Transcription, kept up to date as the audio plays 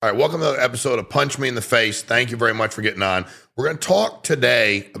All right, welcome to another episode of Punch Me in the Face. Thank you very much for getting on. We're going to talk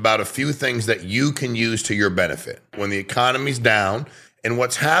today about a few things that you can use to your benefit when the economy's down and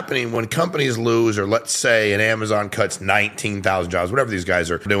what's happening when companies lose, or let's say an Amazon cuts 19,000 jobs, whatever these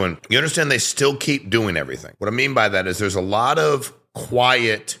guys are doing. You understand they still keep doing everything. What I mean by that is there's a lot of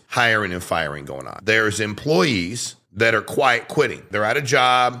quiet hiring and firing going on. There's employees that are quiet quitting. They're at a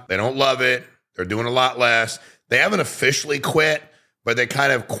job. They don't love it. They're doing a lot less. They haven't officially quit, but they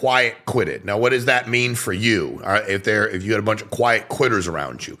kind of quiet quitted. Now, what does that mean for you? If you had a bunch of quiet quitters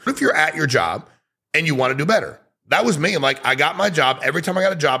around you, if you're at your job and you want to do better, that was me. I'm like, I got my job. Every time I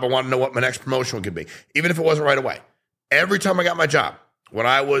got a job, I want to know what my next promotion could be, even if it wasn't right away. Every time I got my job, when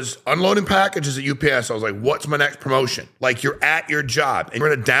I was unloading packages at UPS, I was like, what's my next promotion? Like, you're at your job and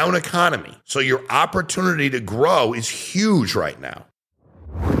you're in a down economy. So your opportunity to grow is huge right now.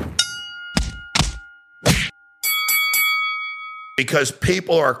 Because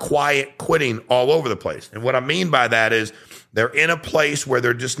people are quiet quitting all over the place. And what I mean by that is they're in a place where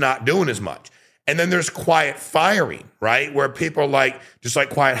they're just not doing as much. And then there's quiet firing, right? Where people are like, just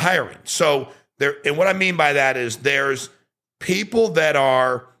like quiet hiring. So and what I mean by that is there's people that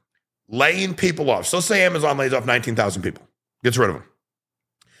are laying people off. So let's say Amazon lays off 19,000 people, gets rid of them.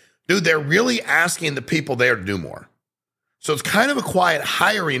 Dude, they're really asking the people there to do more. So it's kind of a quiet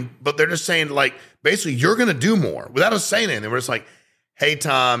hiring, but they're just saying, like, basically, you're going to do more without us saying anything. We're just like, hey,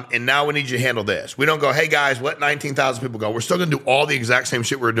 Tom, and now we need you to handle this. We don't go, hey, guys, let 19,000 people go. We're still going to do all the exact same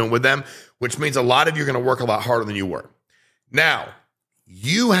shit we were doing with them, which means a lot of you are going to work a lot harder than you were. Now,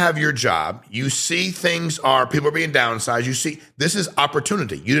 you have your job. You see people are being downsized. You see, this is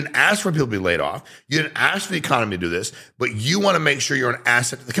opportunity. You didn't ask for people to be laid off. You didn't ask for the economy to do this, but you want to make sure you're an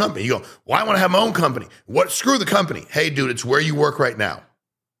asset to the company. You go, well, I want to have my own company. Screw the company. Hey, dude, it's where you work right now.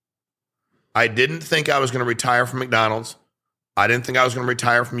 I didn't think I was going to retire from McDonald's. I didn't think I was going to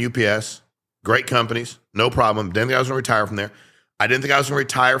retire from UPS. Great companies, no problem. Didn't think I was going to retire from there. I didn't think I was going to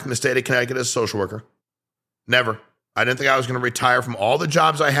retire from the state of Connecticut as a social worker. Never. I didn't think I was going to retire from all the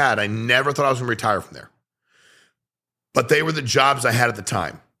jobs I had. I never thought I was going to retire from there. But they were the jobs I had at the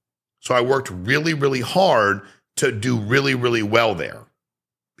time. So I worked really, really hard to do really, really well there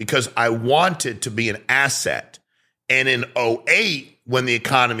because I wanted to be an asset. And in 2008, when the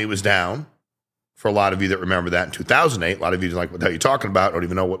economy was down, for a lot of you that remember that in 2008, a lot of you are like, what the hell are you talking about? I don't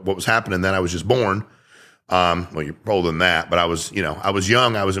even know what was happening then. I was just born. Well, you're older than that, but I was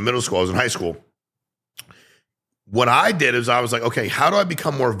young. I was in middle school. I was in high school. What I did is I was like, okay, how do I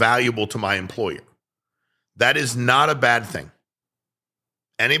become more valuable to my employer? That is not a bad thing.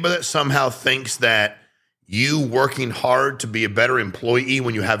 Anybody that somehow thinks that you working hard to be a better employee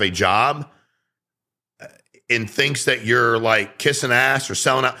when you have a job and thinks that you're like kissing ass or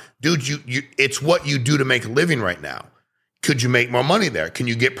selling out, dude, it's what you do to make a living right now. Could you make more money there? Can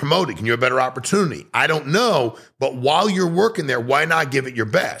you get promoted? Can you have a better opportunity? I don't know, but while you're working there, why not give it your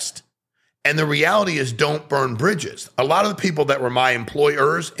best? And the reality is, don't burn bridges. A lot of the people that were my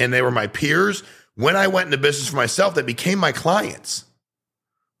employers and they were my peers, when I went into business for myself, they became my clients.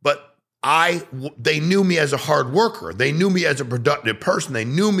 But they knew me as a hard worker. They knew me as a productive person. They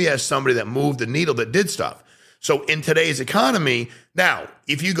knew me as somebody that moved the needle, that did stuff. So in today's economy, now,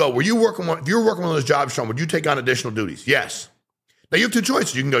 if you go, if you're working one of those jobs, Shawn, would you take on additional duties? Yes. Now you have two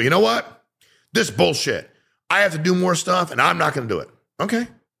choices. You can go, you know what? This bullshit. I have to do more stuff and I'm not going to do it. Okay.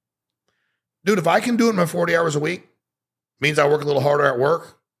 Dude, if I can do it in my 40 hours a week, means I work a little harder at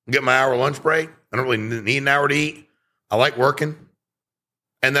work, get my hour lunch break. I don't really need an hour to eat. I like working.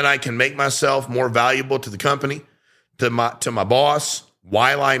 And then I can make myself more valuable to the company, to my boss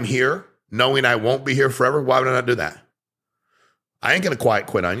while I'm here, knowing I won't be here forever. Why would I not do that? I ain't going to quiet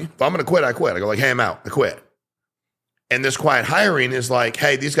quit on you. If I'm going to quit, I quit. I go like, hey, I'm out. I quit. And this quiet hiring is like,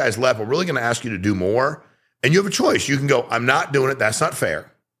 hey, these guys left. We're really going to ask you to do more. And you have a choice. You can go, I'm not doing it. That's not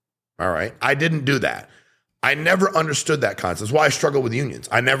fair. All right. I didn't do that. I never understood that concept. That's why I struggle with unions.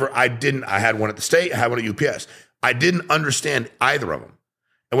 I had one at the state. I had one at UPS. I didn't understand either of them.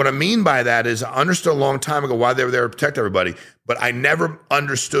 And what I mean by that is I understood a long time ago why they were there to protect everybody, but I never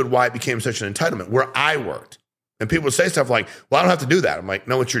understood why it became such an entitlement where I worked. And people would say stuff like, well, I don't have to do that. I'm like,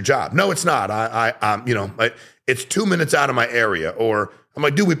 no, it's your job. No, it's not. It's 2 minutes out of my area. Or I'm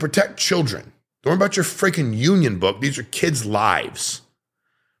like, dude, we protect children. Don't worry about your freaking union book. These are kids' lives.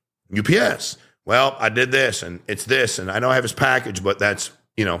 UPS. Well, I did this and it's this. And I know I have his package, but that's,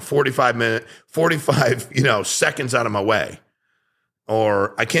 45 seconds out of my way.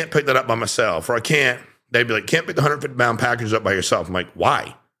 Or I can't pick that up by myself. Or they'd be like, can't pick the 150-pound packages up by yourself. I'm like,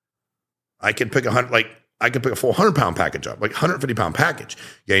 why? I could pick a 400-pound package up, like 150-pound package.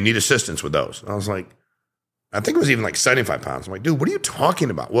 Yeah, you need assistance with those. And I was like, I think it was even like 75 pounds. I'm like, dude, what are you talking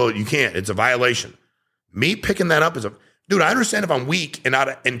about? Well, you can't. It's a violation. Me picking that up is dude, I understand if I'm weak and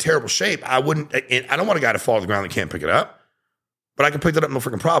not in terrible shape, I don't want a guy to fall to the ground that can't pick it up. But I can pick that up, no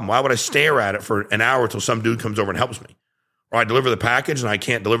freaking problem. Why would I stare at it for an hour until some dude comes over and helps me? Or I deliver the package and I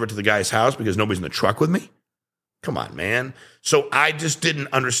can't deliver it to the guy's house because nobody's in the truck with me? Come on, man. So I just didn't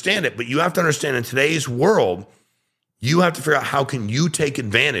understand it. But you have to understand in today's world, you have to figure out how can you take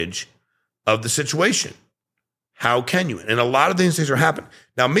advantage of the situation. How can you? And a lot of these things are happening.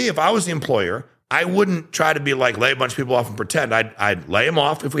 Now, me, if I was the employer, I wouldn't try to be like, lay a bunch of people off and pretend. I'd lay them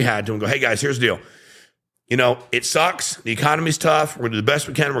off if we had to and go, hey, guys, here's the deal. You know, it sucks. The economy's tough. We're going to do the best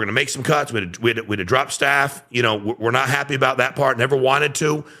we can. We're going to make some cuts. We had to drop staff. You know, we're not happy about that part. Never wanted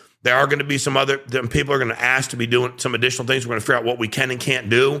to. There are going to be some people are going to ask to be doing some additional things. We're going to figure out what we can and can't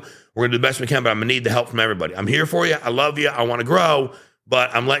do. We're going to do the best we can, but I'm going to need the help from everybody. I'm here for you. I love you. I want to grow,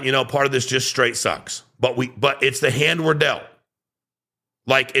 but I'm letting you know part of this just straight sucks. But it's the hand we're dealt.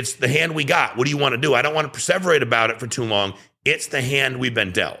 Like, it's the hand we got. What do you want to do? I don't want to perseverate about it for too long. It's the hand we've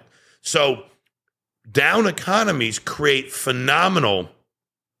been dealt. So down economies create phenomenal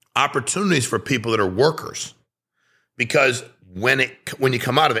opportunities for people that are workers, because when you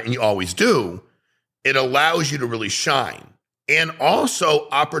come out of it, and you always do, it allows you to really shine. And also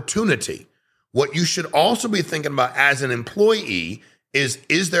opportunity. What you should also be thinking about as an employee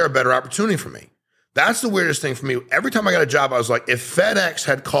is there a better opportunity for me? That's the weirdest thing for me. Every time I got a job, I was like, if FedEx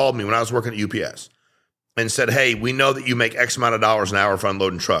had called me when I was working at UPS and said, hey, we know that you make X amount of dollars an hour for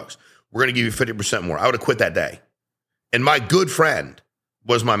unloading trucks. We're going to give you 50% more. I would have quit that day. And my good friend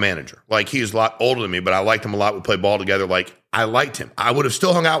was my manager. Like, he's a lot older than me, but I liked him a lot. We played ball together. Like, I liked him. I would have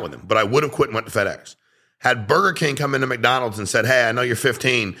still hung out with him, but I would have quit and went to FedEx. Had Burger King come into McDonald's and said, hey, I know you're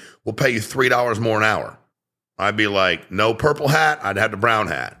 15. We'll pay you $3 more an hour. I'd be like, no purple hat. I'd have the brown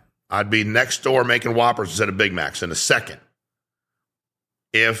hat. I'd be next door making Whoppers instead of Big Macs in a second.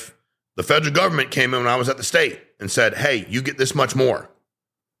 If the federal government came in when I was at the state and said, hey, you get this much more.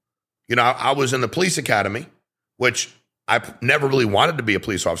 You know, I was in the police academy, which I never really wanted to be a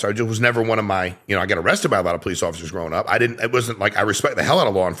police officer. I just was never one of my, I got arrested by a lot of police officers growing up. It wasn't like I respect the hell out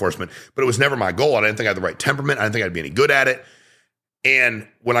of law enforcement, but it was never my goal. I didn't think I had the right temperament. I didn't think I'd be any good at it. And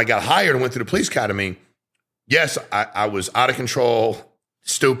when I got hired and went through the police academy, yes, I was out of control,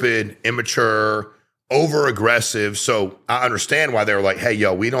 stupid, immature, over aggressive. So I understand why they were like, hey,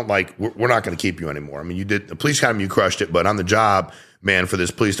 yo, we're not going to keep you anymore. I mean, you did the police academy, you crushed it, but on the job, man, for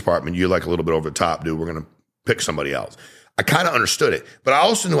this police department, you're like a little bit over the top, dude. We're going to pick somebody else. I kind of understood it, but I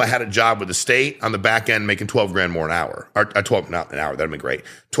also knew I had a job with the state on the back end making 12 grand more an hour, or 12, not an hour. That'd be great.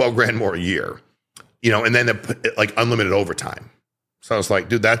 12 grand more a year, and then like unlimited overtime. So I was like,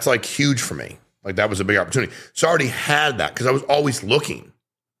 dude, that's like huge for me. Like, that was a big opportunity. So I already had that because I was always looking.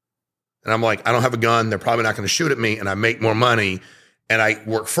 And I'm like, I don't have a gun. They're probably not going to shoot at me. And I make more money. And I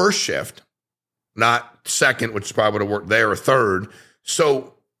work first shift, not second, which is probably would have worked there, or third.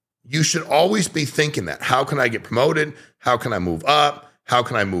 So you should always be thinking that. How can I get promoted? How can I move up? How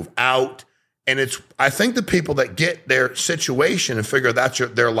can I move out? And I think the people that get their situation and figure that's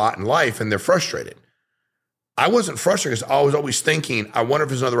their lot in life, and they're frustrated. I wasn't frustrated because I was always thinking, I wonder if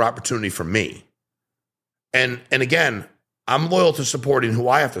there's another opportunity for me. And again, I'm loyal to supporting who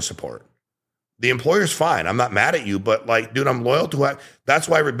I have to support. The employer's fine. I'm not mad at you, but like, dude, I'm loyal to what. That's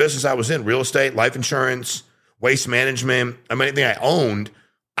why every business I was in, real estate, life insurance, waste management, anything I owned,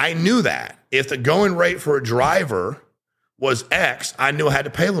 I knew that if the going rate for a driver was X, I knew I had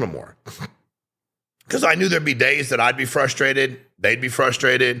to pay a little more. Because I knew there'd be days that I'd be frustrated, they'd be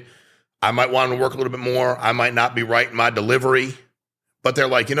frustrated. I might want to work a little bit more. I might not be right in my delivery. But they're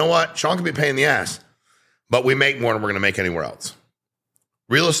like, you know what? Shawn can be a pain in the ass, but we make more than we're going to make anywhere else.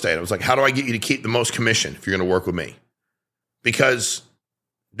 Real estate, I was like, how do I get you to keep the most commission if you're going to work with me? Because,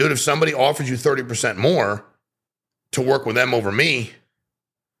 dude, if somebody offers you 30% more to work with them over me,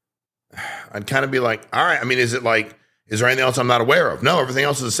 I'd kind of be like, all right, is there anything else I'm not aware of? No, everything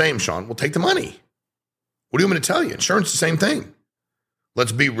else is the same, Shawn. Well, take the money. What do you want me to tell you? Insurance is the same thing.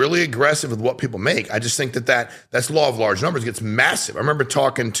 Let's be really aggressive with what people make. I just think that's law of large numbers. It gets massive. I remember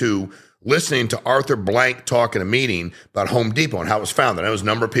listening to Arthur Blank talk in a meeting about Home Depot and how it was founded. There was a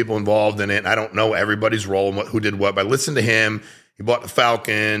number of people involved in it. I don't know everybody's role and who did what, but I listened to him. He bought the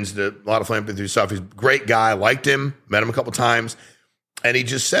Falcons, did a lot of philanthropy stuff. He's a great guy. Liked him, met him a couple times. And he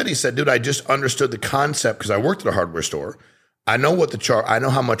said, dude, I just understood the concept because I worked at a hardware store. I know I know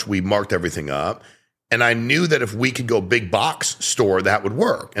how much we marked everything up. And I knew that if we could go big box store, that would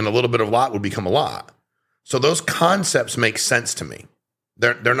work. And a little bit of a lot would become a lot. So those concepts make sense to me.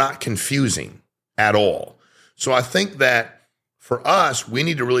 They're not confusing at all. So I think that for us, we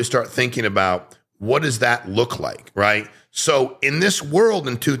need to really start thinking about what does that look like, right? So in this world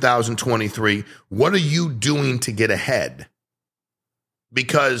in 2023, what are you doing to get ahead?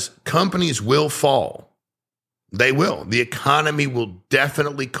 Because companies will fall. They will. The economy will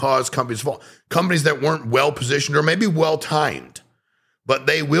definitely cause companies to fall. Companies that weren't well positioned or maybe well timed, but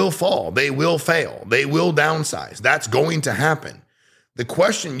they will fall. They will fail. They will downsize. That's going to happen. The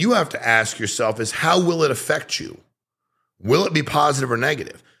question you have to ask yourself is, how will it affect you? Will it be positive or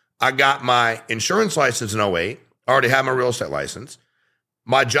negative? I got my insurance license in '08. I already had my real estate license.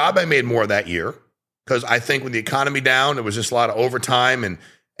 My job, I made more that year because I think with the economy down, there was just a lot of overtime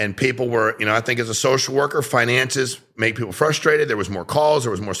and people were, I think as a social worker, finances make people frustrated. There was more calls.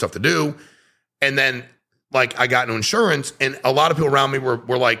 There was more stuff to do. And then I got into insurance and a lot of people around me were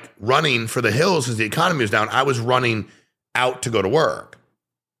like running for the hills because the economy was down. I was running out to go to work.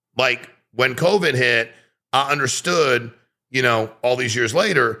 Like when COVID hit, I understood, all these years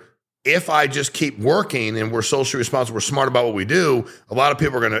later, if I just keep working and we're socially responsible, we're smart about what we do, a lot of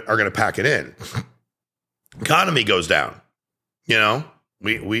people are gonna pack it in. Economy goes down.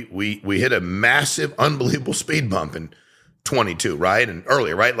 We hit a massive, unbelievable speed bump in 22, right? And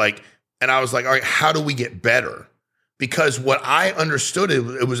earlier, right? And I was like, all right, how do we get better? Because what I understood,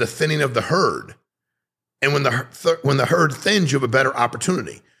 it was a thinning of the herd. And when the herd thins, you have a better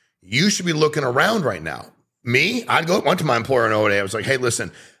opportunity. You should be looking around right now. Me, went to my employer in '08. I was like, hey,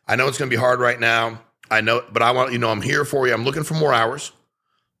 listen, I know it's going to be hard right now. I know, but I want, I'm here for you. I'm looking for more hours.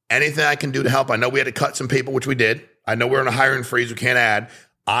 Anything I can do to help. I know we had to cut some people, which we did. I know we're in a hiring freeze. We can't add.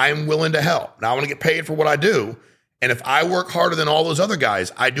 I'm willing to help. Now I want to get paid for what I do. And if I work harder than all those other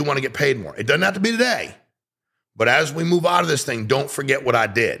guys, I do want to get paid more. It doesn't have to be today. But as we move out of this thing, don't forget what I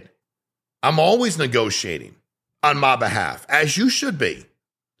did. I'm always negotiating on my behalf, as you should be.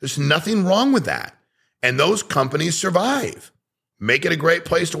 There's nothing wrong with that. And those companies survive. Make it a great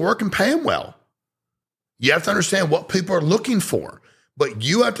place to work and pay them well. You have to understand what people are looking for. But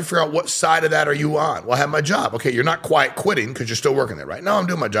you have to figure out what side of that are you on. Well, I have my job. Okay, you're not quiet quitting because you're still working there, right? No, I'm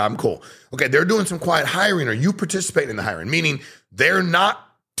doing my job. I'm cool. Okay, they're doing some quiet hiring. Are you participating in the hiring? Meaning they're not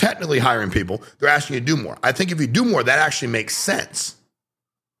technically hiring people. They're asking you to do more. I think if you do more, that actually makes sense,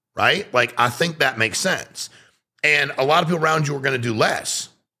 right? I think that makes sense. And a lot of people around you are going to do less.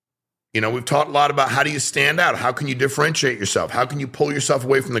 We've talked a lot about how do you stand out? How can you differentiate yourself? How can you pull yourself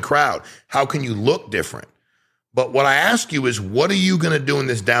away from the crowd? How can you look different? But what I ask you is, what are you going to do in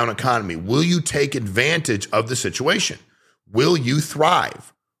this down economy? Will you take advantage of the situation? Will you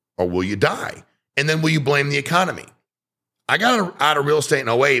thrive or will you die? And then will you blame the economy? I got out of real estate in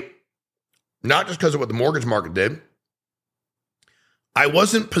 '08, not just because of what the mortgage market did. I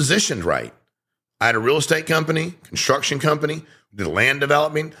wasn't positioned right. I had a real estate company, construction company, did land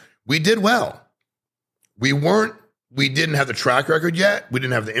development. We did well. We didn't have the track record yet. We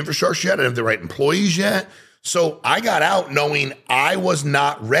didn't have the infrastructure yet. I didn't have the right employees yet. So I got out knowing I was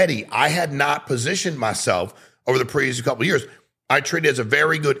not ready. I had not positioned myself over the previous couple of years. I treated it as a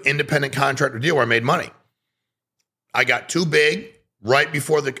very good independent contractor deal where I made money. I got too big right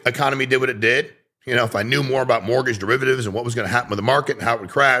before the economy did what it did. If I knew more about mortgage derivatives and what was going to happen with the market and how it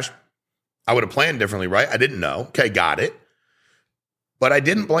would crash, I would have planned differently, right? I didn't know. Okay, got it. But I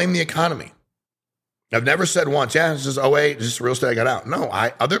didn't blame the economy. I've never said once, yeah, this is '08, this is real estate, I got out.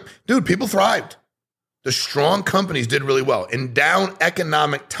 No, people thrived. The strong companies did really well. In down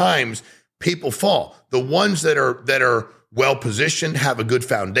economic times, people fall. The ones that are well positioned, have a good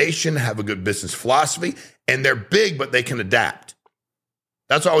foundation, have a good business philosophy, and they're big, but they can adapt.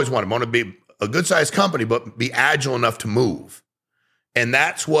 That's what I always wanted. I want to be a good sized company, but be agile enough to move. And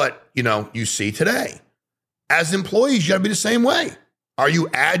that's what, you see today. As employees, you got to be the same way. Are you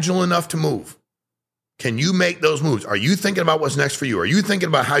agile enough to move? Can you make those moves? Are you thinking about what's next for you? Are you thinking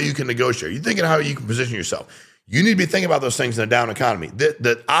about how you can negotiate? Are you thinking how you can position yourself? You need to be thinking about those things in a down economy.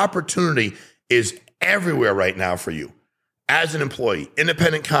 The opportunity is everywhere right now for you. As an employee,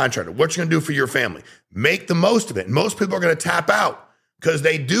 independent contractor, what you're going to do for your family. Make the most of it. Most people are going to tap out because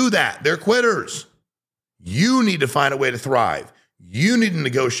they do that. They're quitters. You need to find a way to thrive. You need to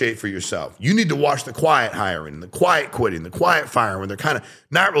negotiate for yourself. You need to watch the quiet hiring, the quiet quitting, the quiet firing, when they're kind of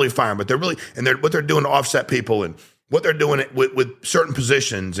not really firing, but they're really, and what they're doing to offset people and what they're doing with certain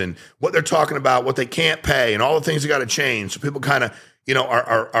positions and what they're talking about, what they can't pay and all the things that got to change. So people kind of,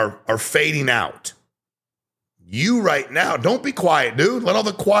 are fading out. You right now, don't be quiet, dude. Let all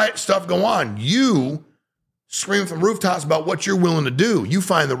the quiet stuff go on. You scream from rooftops about what you're willing to do. You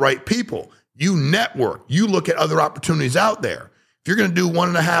find the right people. You network. You look at other opportunities out there. If you're going to do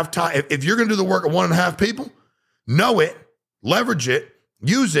 1.5 times, if you're going to do the work of 1.5 people, know it, leverage it,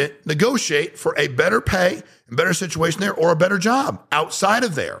 use it, negotiate for a better pay and better situation there or a better job outside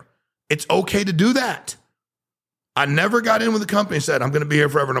of there It's okay to do that. I never got in with the company and said, I'm going to be here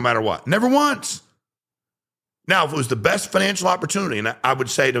forever no matter what. Never once. Now, if it was the best financial opportunity, and I would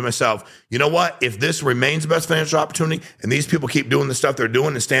say to myself, you know what? If this remains the best financial opportunity and these people keep doing the stuff they're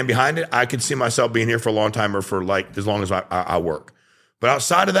doing and stand behind it, I could see myself being here for a long time or for like as long as I work. But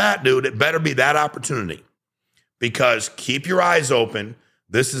outside of that, dude, it better be that opportunity, because keep your eyes open.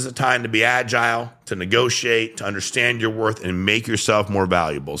 This is a time to be agile, to negotiate, to understand your worth, and make yourself more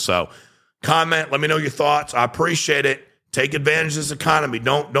valuable. So comment, let me know your thoughts. I appreciate it. Take advantage of this economy.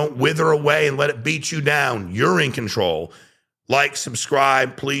 Don't wither away and let it beat you down. You're in control. Like,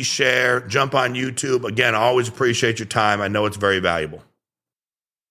 subscribe, please share, jump on YouTube. Again, I always appreciate your time. I know it's very valuable.